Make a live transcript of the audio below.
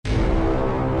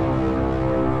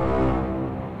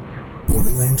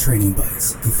Borderland Training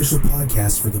Bites, the official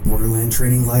podcast for the Borderland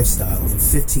training lifestyle in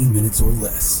 15 minutes or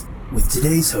less, with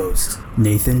today's host,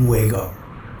 Nathan Wagar,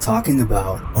 talking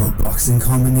about, are boxing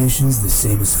combinations the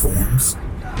same as forms?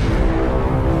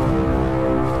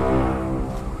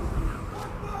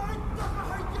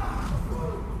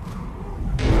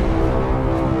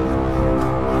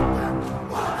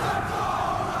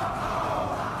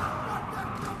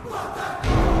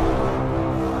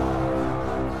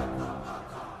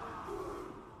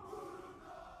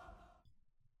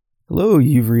 Hello,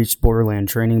 you've reached Borderland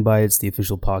Training Bites, the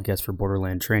official podcast for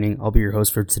Borderland Training. I'll be your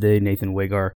host for today, Nathan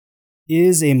Wagar.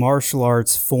 Is a martial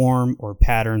arts form or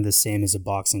pattern the same as a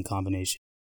boxing combination?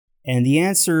 And the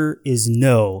answer is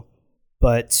no,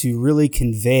 but to really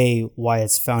convey why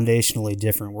it's foundationally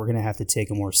different, we're going to have to take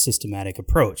a more systematic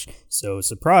approach. So,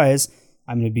 surprise,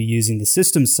 I'm going to be using the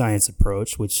systems science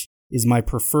approach, which is my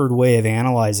preferred way of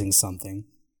analyzing something.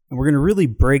 And we're going to really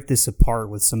break this apart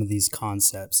with some of these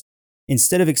concepts.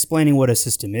 Instead of explaining what a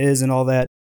system is and all that,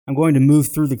 I'm going to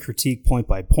move through the critique point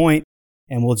by point,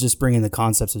 and we'll just bring in the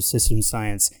concepts of system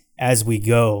science as we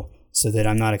go so that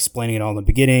I'm not explaining it all in the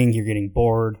beginning, you're getting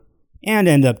bored, and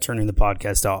end up turning the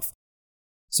podcast off.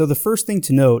 So the first thing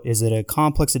to note is that a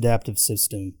complex adaptive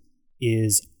system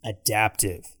is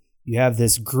adaptive. You have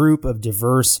this group of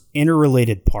diverse,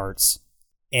 interrelated parts,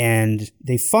 and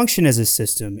they function as a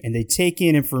system, and they take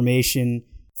in information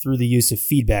through the use of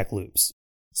feedback loops.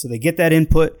 So they get that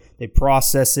input, they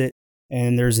process it,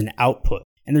 and there's an output.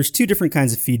 And there's two different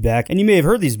kinds of feedback, and you may have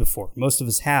heard these before. Most of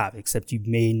us have, except you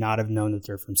may not have known that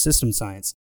they're from system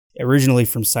science, originally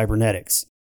from cybernetics.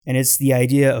 And it's the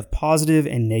idea of positive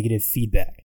and negative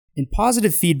feedback. And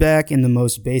positive feedback, in the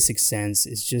most basic sense,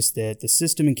 is just that the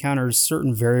system encounters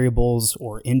certain variables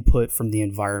or input from the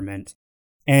environment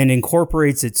and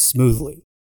incorporates it smoothly.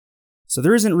 So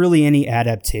there isn't really any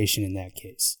adaptation in that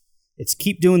case. It's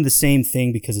keep doing the same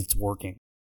thing because it's working.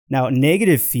 Now,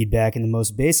 negative feedback in the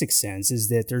most basic sense is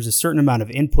that there's a certain amount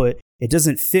of input. It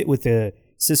doesn't fit with the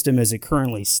system as it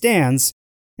currently stands.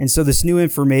 And so this new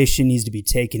information needs to be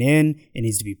taken in. It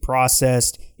needs to be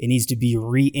processed. It needs to be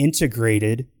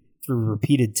reintegrated through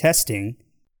repeated testing.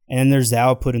 And then there's the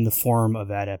output in the form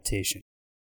of adaptation.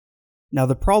 Now,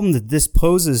 the problem that this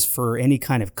poses for any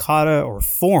kind of kata or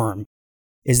form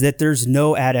is that there's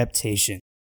no adaptation.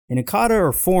 In a kata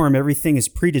or form, everything is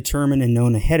predetermined and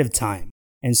known ahead of time,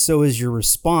 and so is your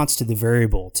response to the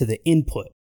variable, to the input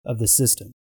of the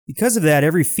system. Because of that,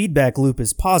 every feedback loop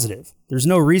is positive. There's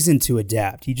no reason to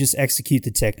adapt. You just execute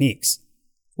the techniques.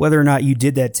 Whether or not you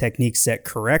did that technique set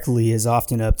correctly is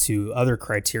often up to other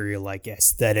criteria like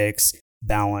aesthetics,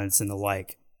 balance, and the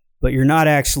like. But you're not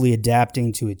actually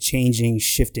adapting to a changing,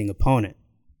 shifting opponent.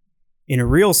 In a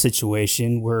real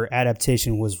situation where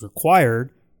adaptation was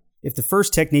required, if the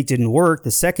first technique didn't work,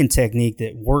 the second technique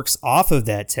that works off of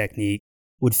that technique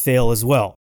would fail as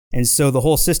well. And so the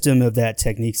whole system of that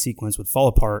technique sequence would fall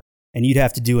apart, and you'd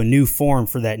have to do a new form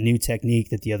for that new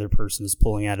technique that the other person is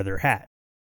pulling out of their hat.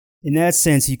 In that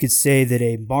sense, you could say that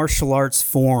a martial arts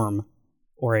form,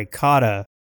 or a kata,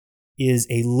 is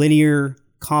a linear,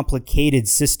 complicated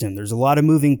system. There's a lot of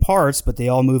moving parts, but they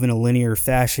all move in a linear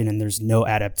fashion, and there's no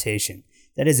adaptation.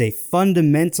 That is a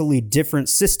fundamentally different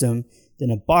system than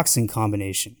a boxing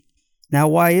combination. Now,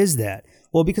 why is that?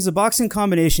 Well, because a boxing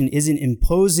combination isn't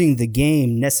imposing the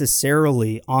game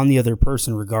necessarily on the other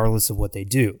person regardless of what they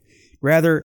do.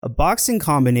 Rather, a boxing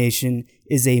combination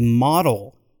is a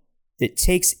model that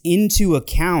takes into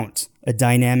account a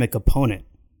dynamic opponent.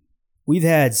 We've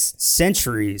had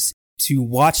centuries to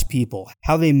watch people,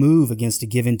 how they move against a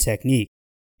given technique,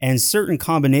 and certain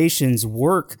combinations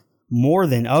work more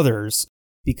than others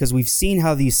because we've seen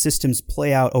how these systems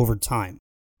play out over time.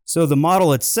 So the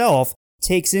model itself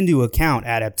takes into account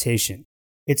adaptation.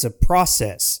 It's a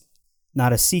process,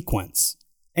 not a sequence.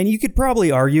 And you could probably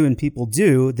argue, and people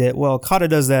do, that, well, kata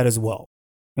does that as well.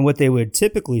 And what they would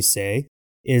typically say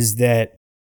is that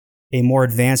a more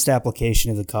advanced application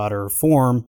of the kata or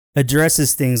form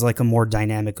addresses things like a more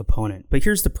dynamic opponent. But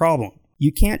here's the problem.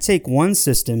 You can't take one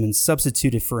system and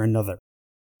substitute it for another.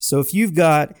 So if you've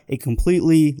got a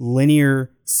completely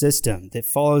linear system that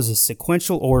follows a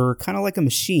sequential order, kind of like a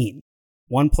machine,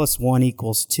 1 + 1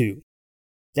 = 2,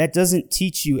 that doesn't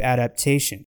teach you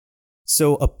adaptation.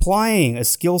 So applying a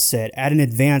skill set at an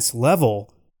advanced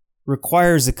level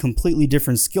requires a completely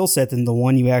different skill set than the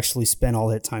one you actually spent all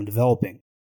that time developing.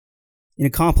 In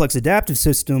a complex adaptive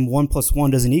system, 1 +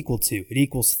 1 doesn't equal 2, it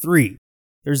equals 3.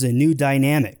 There's a new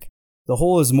dynamic. The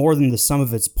whole is more than the sum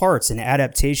of its parts, and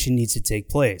adaptation needs to take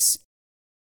place.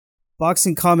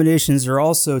 Boxing combinations are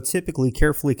also typically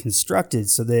carefully constructed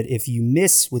so that if you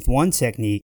miss with one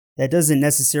technique, that doesn't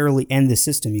necessarily end the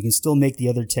system. You can still make the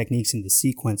other techniques in the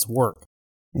sequence work.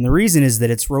 And the reason is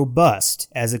that it's robust,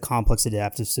 as a complex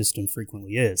adaptive system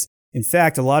frequently is. In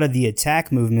fact, a lot of the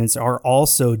attack movements are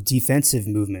also defensive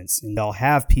movements, and I'll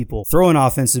have people throw an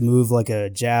offensive move like a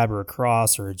jab or a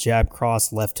cross or a jab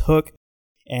cross left hook,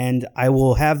 and I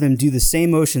will have them do the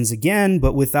same motions again,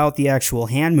 but without the actual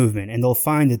hand movement, and they'll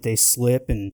find that they slip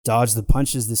and dodge the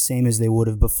punches the same as they would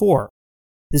have before.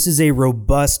 This is a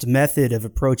robust method of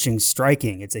approaching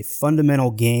striking. It's a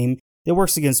fundamental game that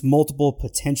works against multiple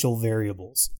potential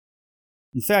variables.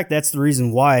 In fact, that's the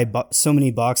reason why so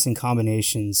many boxing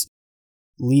combinations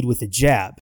lead with a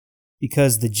jab,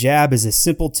 because the jab is a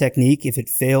simple technique. If it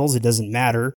fails, it doesn't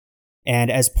matter,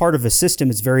 and as part of a system,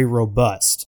 it's very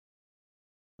robust.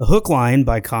 A hook line,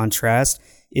 by contrast,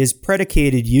 is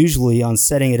predicated usually on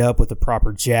setting it up with a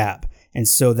proper jab, and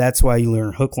so that's why you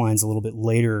learn hook lines a little bit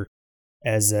later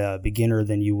as a beginner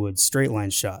than you would straight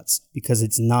line shots, because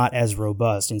it's not as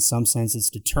robust. In some sense, it's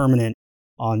determinant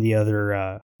on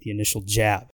the initial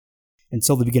jab.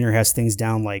 Until the beginner has things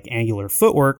down like angular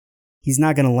footwork, he's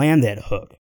not going to land that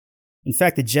hook. In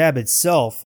fact, the jab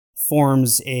itself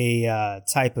forms a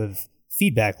type of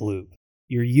feedback loop.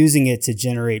 You're using it to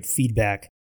generate feedback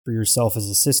for yourself as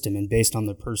a system, and based on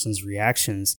the person's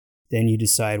reactions, then you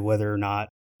decide whether or not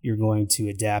you're going to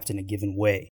adapt in a given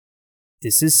way.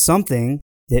 This is something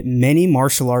that many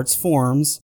martial arts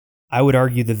forms, I would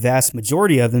argue the vast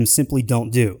majority of them, simply don't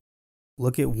do.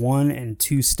 Look at 1 and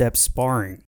 2 step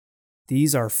sparring.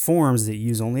 These are forms that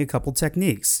use only a couple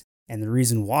techniques, and the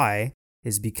reason why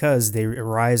is because they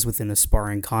arise within a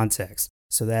sparring context.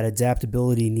 So that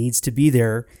adaptability needs to be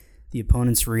there. The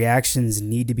opponent's reactions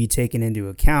need to be taken into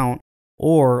account,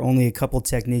 or only a couple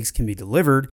techniques can be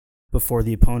delivered before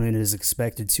the opponent is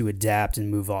expected to adapt and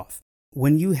move off.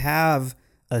 When you have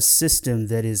a system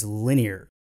that is linear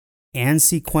and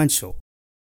sequential,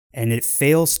 and it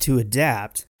fails to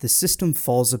adapt, the system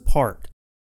falls apart.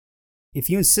 If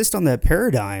you insist on that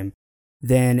paradigm,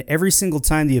 then every single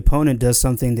time the opponent does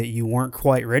something that you weren't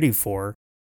quite ready for,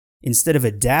 instead of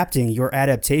adapting, your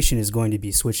adaptation is going to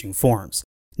be switching forms.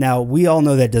 Now, we all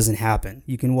know that doesn't happen.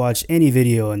 You can watch any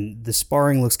video and the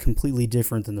sparring looks completely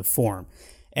different than the form.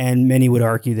 And many would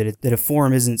argue that a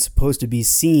form isn't supposed to be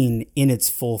seen in its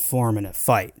full form in a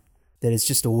fight, that it's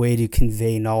just a way to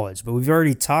convey knowledge. But we've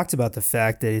already talked about the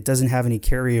fact that it doesn't have any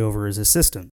carryover as a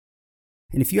system.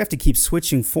 And if you have to keep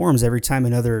switching forms every time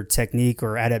another technique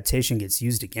or adaptation gets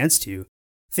used against you,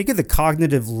 think of the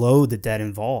cognitive load that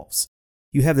involves.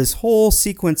 You have this whole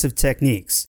sequence of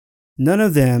techniques. None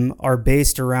of them are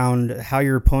based around how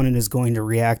your opponent is going to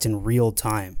react in real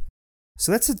time.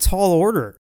 So that's a tall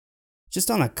order. Just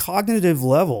on a cognitive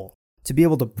level, to be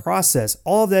able to process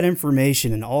all of that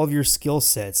information and all of your skill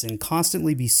sets and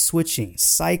constantly be switching,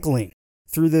 cycling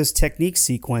through those technique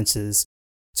sequences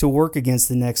to work against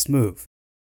the next move.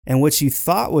 And what you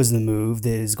thought was the move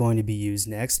that is going to be used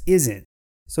next isn't.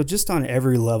 So just on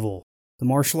every level, the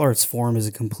martial arts form is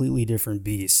a completely different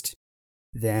beast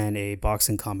than a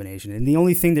boxing combination. And the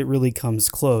only thing that really comes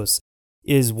close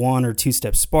is 1 or 2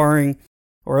 step sparring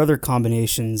or other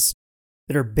combinations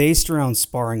that are based around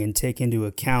sparring and take into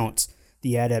account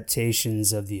the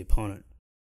adaptations of the opponent.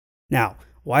 Now,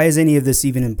 why is any of this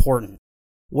even important?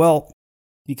 Well,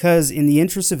 because in the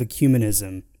interest of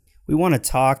ecumenism, we want to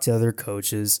talk to other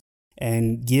coaches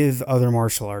and give other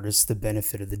martial artists the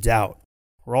benefit of the doubt.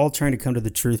 We're all trying to come to the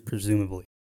truth, presumably.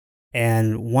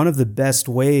 And one of the best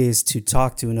ways to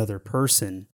talk to another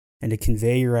person and to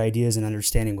convey your ideas and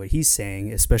understanding what he's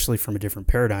saying, especially from a different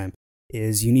paradigm,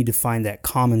 is you need to find that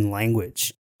common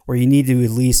language, or you need to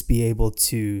at least be able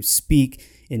to speak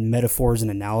in metaphors and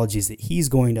analogies that he's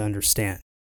going to understand.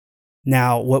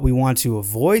 Now, what we want to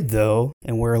avoid, though,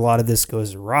 and where a lot of this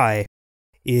goes awry,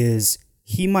 is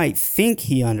he might think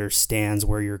he understands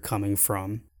where you're coming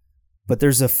from, but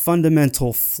there's a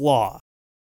fundamental flaw.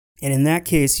 And in that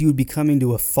case, you would be coming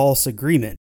to a false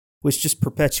agreement, which just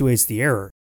perpetuates the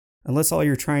error. Unless all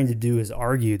you're trying to do is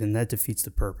argue, then that defeats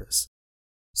the purpose.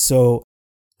 So,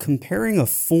 comparing a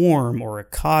form or a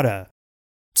kata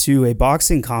to a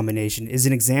boxing combination is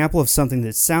an example of something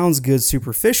that sounds good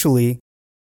superficially,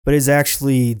 but is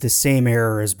actually the same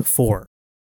error as before.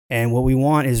 And what we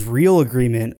want is real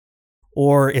agreement,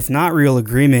 or if not real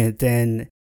agreement, then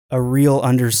a real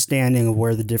understanding of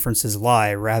where the differences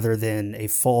lie rather than a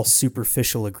false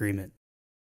superficial agreement.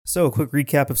 So a quick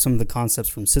recap of some of the concepts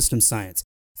from system science.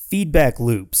 Feedback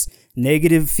loops,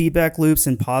 negative feedback loops,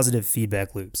 and positive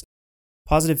feedback loops.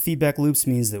 Positive feedback loops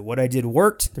means that what I did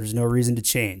worked, there's no reason to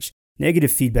change.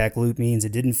 Negative feedback loop means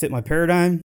it didn't fit my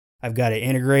paradigm, I've got to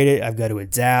integrate it, I've got to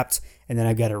adapt, and then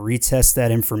I've got to retest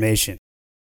that information.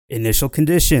 Initial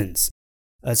conditions.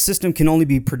 A system can only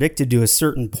be predicted to a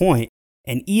certain point,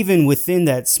 and even within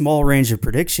that small range of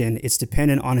prediction, it's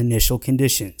dependent on initial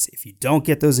conditions. If you don't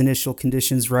get those initial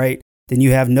conditions right, then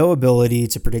you have no ability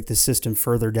to predict the system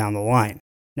further down the line.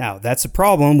 Now, that's a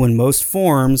problem when most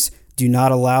forms do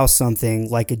not allow something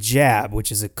like a jab,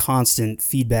 which is a constant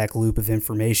feedback loop of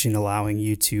information allowing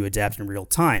you to adapt in real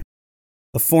time.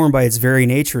 A form by its very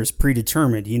nature is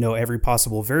predetermined. You know every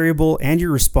possible variable and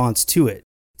your response to it.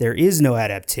 There is no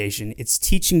adaptation. It's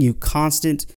teaching you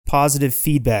constant positive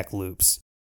feedback loops.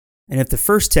 And if the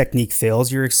first technique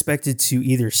fails, you're expected to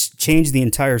either change the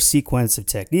entire sequence of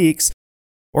techniques,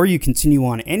 or you continue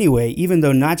on anyway, even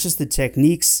though not just the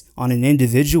techniques on an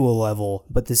individual level,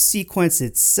 but the sequence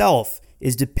itself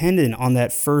is dependent on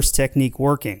that first technique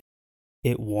working.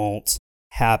 It won't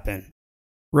happen.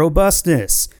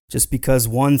 Robustness. Just because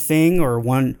one thing or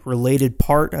one related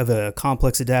part of a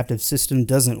complex adaptive system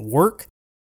doesn't work,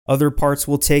 other parts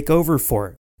will take over for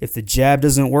it. If the jab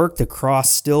doesn't work, the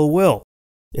cross still will.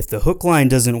 If the hook line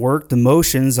doesn't work, the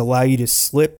motions allow you to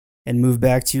slip and move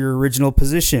back to your original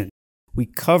position. We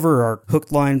cover our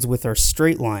hook lines with our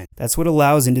straight line. That's what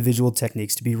allows individual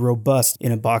techniques to be robust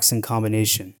in a boxing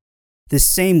combination. This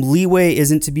same leeway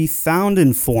isn't to be found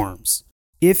in forms.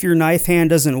 If your knife hand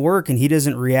doesn't work and he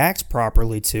doesn't react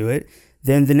properly to it,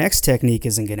 then the next technique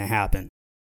isn't going to happen.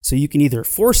 So you can either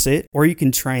force it, or you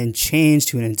can try and change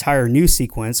to an entire new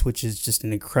sequence, which is just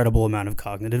an incredible amount of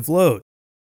cognitive load.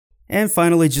 And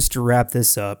finally, just to wrap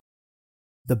this up,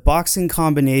 the boxing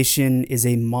combination is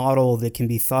a model that can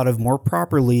be thought of more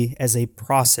properly as a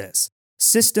process.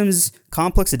 Systems,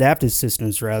 complex adaptive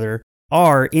systems rather,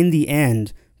 are, in the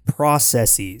end,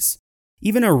 processes.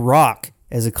 Even a rock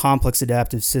as a complex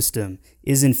adaptive system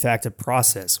is in fact a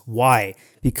process. Why?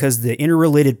 Because the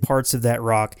interrelated parts of that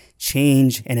rock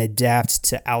change and adapt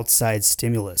to outside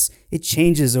stimulus. It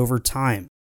changes over time.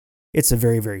 It's a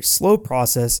very, very slow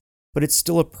process, but it's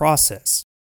still a process.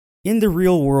 In the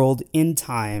real world, in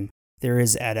time, there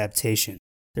is adaptation.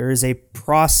 There is a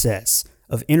process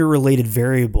of interrelated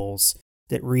variables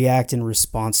that react in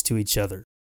response to each other.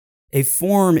 A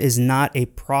form is not a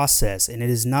process, and it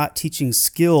is not teaching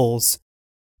skills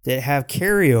that have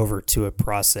carryover to a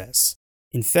process.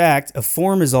 In fact, a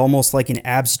form is almost like an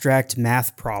abstract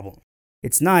math problem.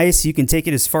 It's nice, you can take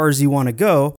it as far as you want to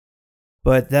go,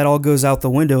 but that all goes out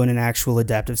the window in an actual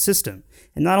adaptive system.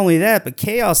 And not only that, but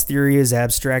chaos theory is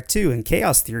abstract too, and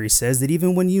chaos theory says that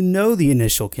even when you know the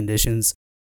initial conditions,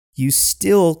 you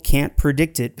still can't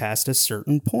predict it past a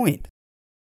certain point.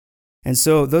 And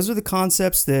so those are the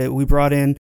concepts that we brought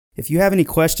in. If you have any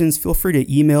questions, feel free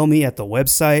to email me at the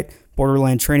website,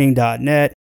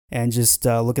 borderlandtraining.net, and just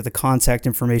look at the contact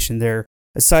information there.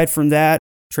 Aside from that,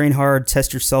 train hard,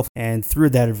 test yourself, and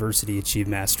through that adversity, achieve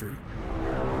mastery.